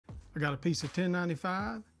I got a piece of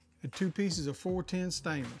 1095 and 2 pieces of 410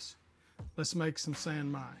 stainless. Let's make some San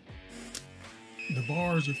Mai. The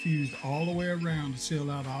bars are fused all the way around to seal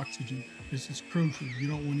out oxygen. This is crucial. You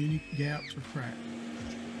don't want any gaps or cracks.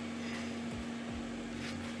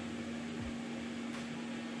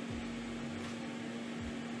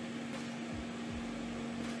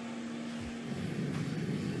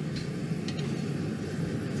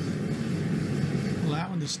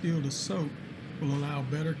 Allowing the steel to soak will allow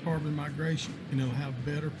better carbon migration, and it'll have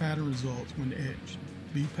better pattern results when etched.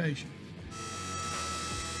 Be patient.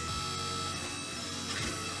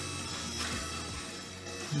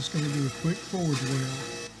 Just going to do a quick forward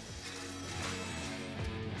weld.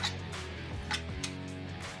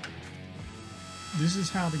 This is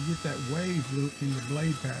how to get that wave look in the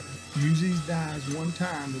blade pattern. Use these dies one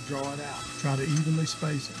time to draw it out. Try to evenly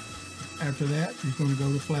space it. After that, you're going to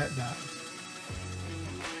go to flat dies.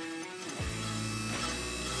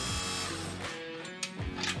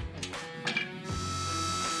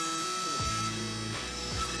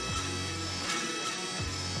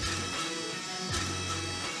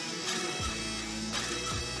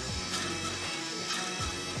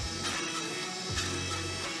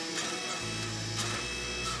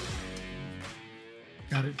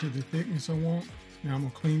 Got it to the thickness I want. Now I'm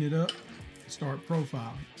going to clean it up and start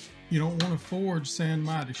profiling. You don't want to forge San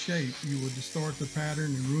Mai to shape. You will distort the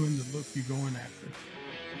pattern and ruin the look you're going after.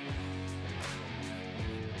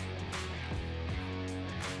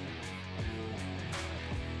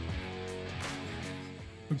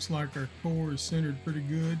 Looks like our core is centered pretty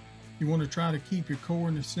good. You want to try to keep your core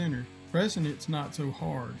in the center. Pressing it's not so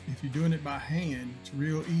hard. If you're doing it by hand, it's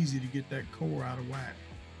real easy to get that core out of whack.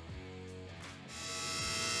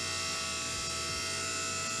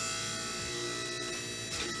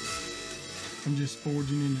 I'm just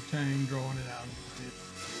forging in the tang, drawing it out a little bit.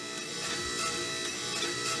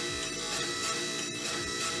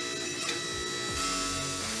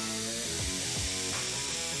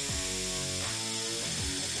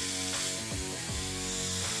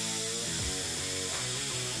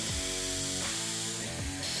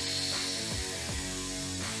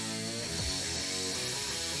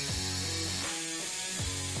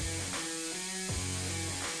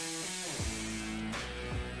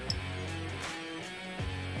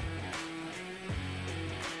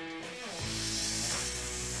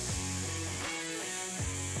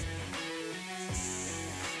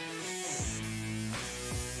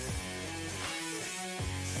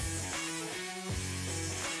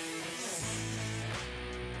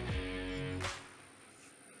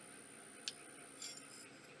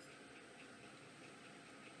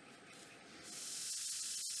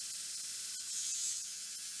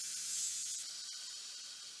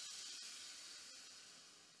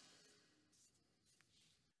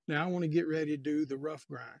 Now I want to get ready to do the rough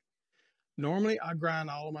grind. Normally I grind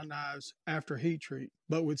all of my knives after heat treat,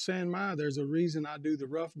 but with San Mai there's a reason I do the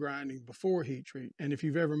rough grinding before heat treat. And if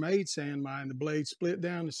you've ever made San Mai and the blade split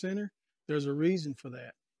down the center, there's a reason for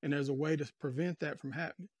that. And there's a way to prevent that from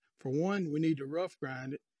happening. For one, we need to rough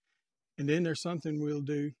grind it. And then there's something we'll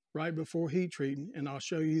do right before heat treating, and I'll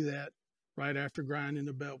show you that right after grinding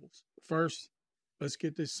the bevels. First, let's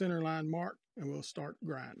get this center line marked and we'll start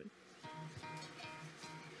grinding.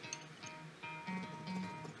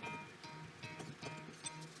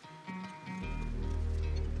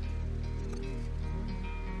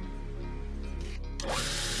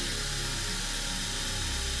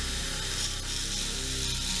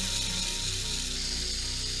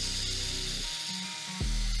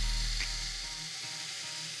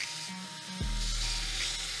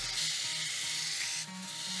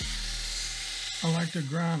 I like to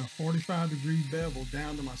grind a 45-degree bevel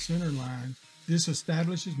down to my center line. This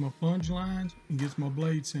establishes my plunge lines and gets my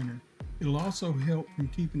blade centered. It'll also help from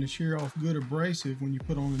keeping the shear off good abrasive when you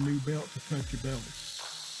put on a new belt to cut your bevels.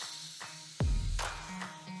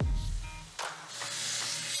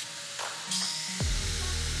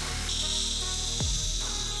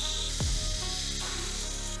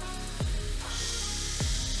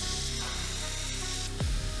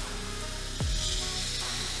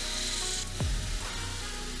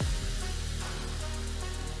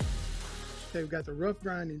 Okay, we've got the rough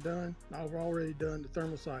grinding done. I've already done the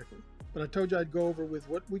thermal cycling. But I told you I'd go over with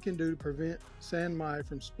what we can do to prevent San Mai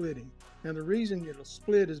from splitting. Now the reason it'll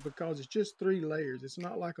split is because it's just 3 layers. It's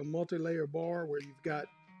not like a multi-layer bar where you've got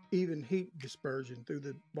even heat dispersion through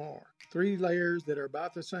the bar. 3 layers that are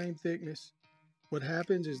about the same thickness. What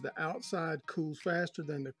happens is the outside cools faster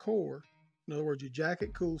than the core. In other words, your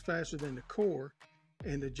jacket cools faster than the core,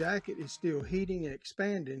 and the jacket is still heating and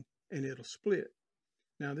expanding, and it'll split.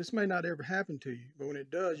 Now, this may not ever happen to you, but when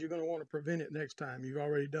it does, you're going to want to prevent it next time. You've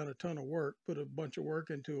already done a ton of work, put a bunch of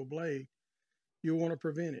work into a blade. You'll want to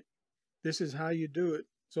prevent it. This is how you do it.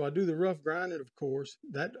 So I do the rough grinding, of course.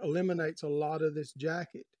 That eliminates a lot of this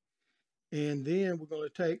jacket. And then we're going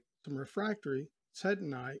to take some refractory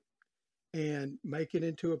setonite and make it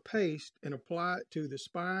into a paste and apply it to the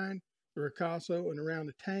spine, the ricasso, and around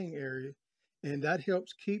the tang area. And that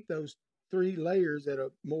helps keep those 3 layers at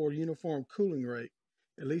a more uniform cooling rate,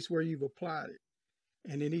 at least where you've applied it.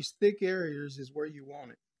 And in these thick areas is where you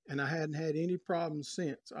want it. And I hadn't had any problems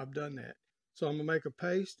since I've done that. So I'm going to make a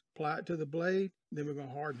paste, apply it to the blade, then we're going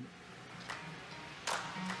to harden it.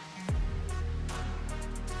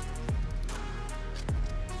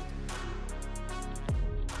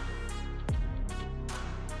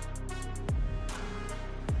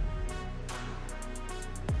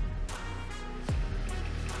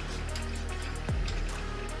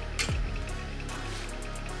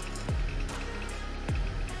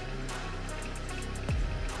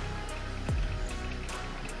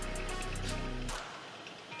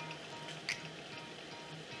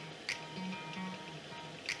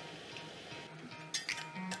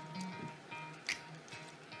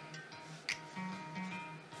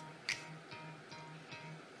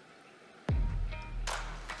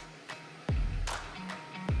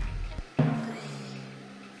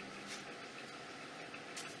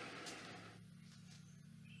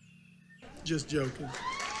 Just joking.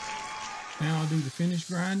 Now I'll do the finish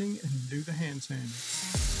grinding and do the hand sanding.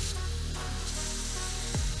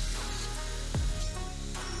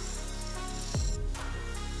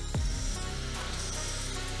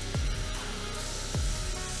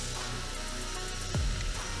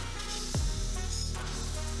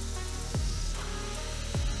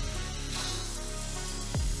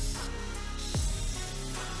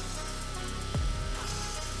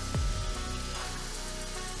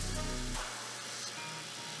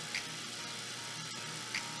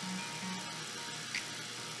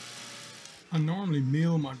 I normally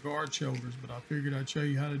mill my guard shoulders, but I figured I'd show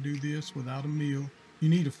you how to do this without a mill. You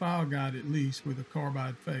need a file guide at least with a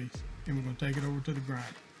carbide face, and we're going to take it over to the grinder.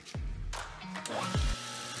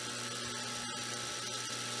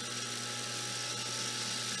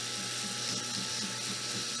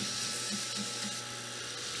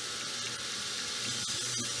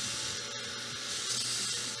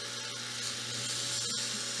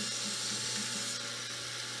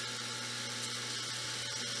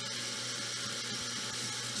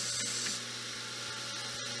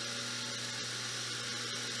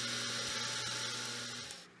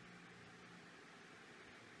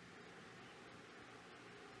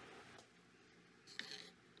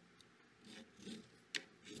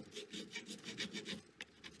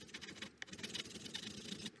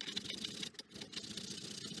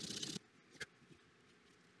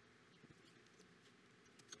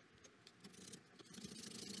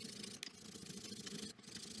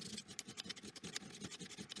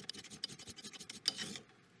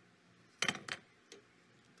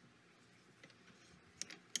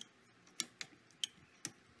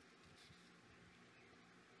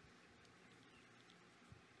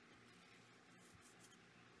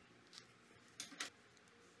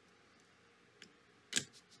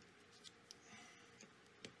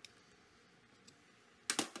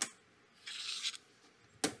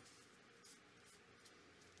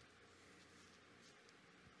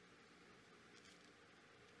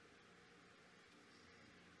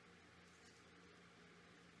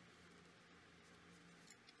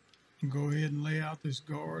 Go ahead and lay out this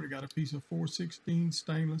guard. I got a piece of 4/16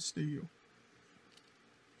 stainless steel.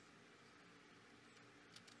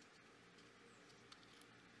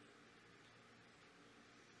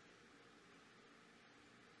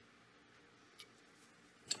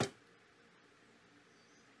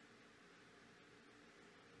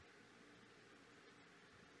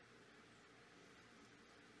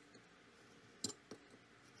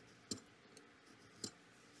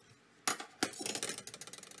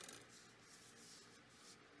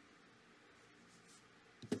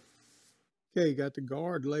 Okay, got the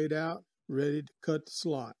guard laid out, ready to cut the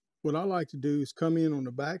slot. What I like to do is come in on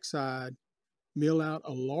the back side, mill out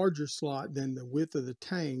a larger slot than the width of the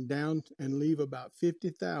tang down and leave about 50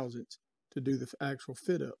 thousandths to do the actual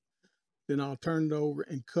fit up. Then I'll turn it over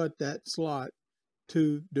and cut that slot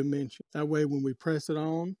to dimension. That way when we press it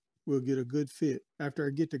on, we'll get a good fit. After I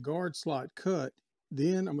get the guard slot cut,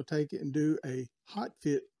 then I'm going to take it and do a hot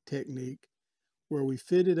fit technique where we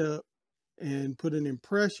fit it up and put an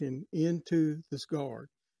impression into this guard.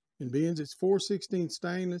 And being it's 4/16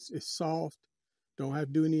 stainless, it's soft, don't have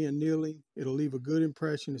to do any annealing. It'll leave a good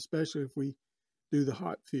impression, especially if we do the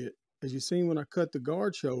hot fit. As you seen when I cut the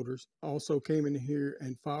guard shoulders, I also came in here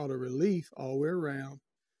and filed a relief all the way around,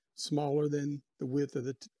 smaller than the width of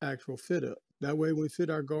the actual fit up. That way when we fit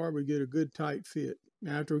our guard, we get a good tight fit.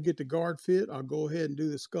 Now after we get the guard fit, I'll go ahead and do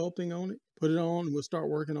the sculpting on it, put it on, and we'll start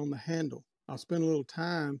working on the handle. I'll spend a little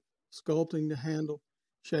time sculpting the handle,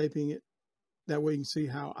 shaping it. That way you can see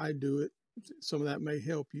how I do it. Some of that may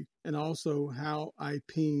help you. And also how I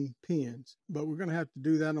ping pins. But we're going to have to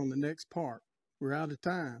do that on the next part. We're out of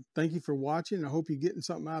time. Thank you for watching. I hope you're getting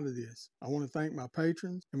something out of this. I want to thank my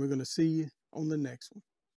patrons, and we're going to see you on the next one.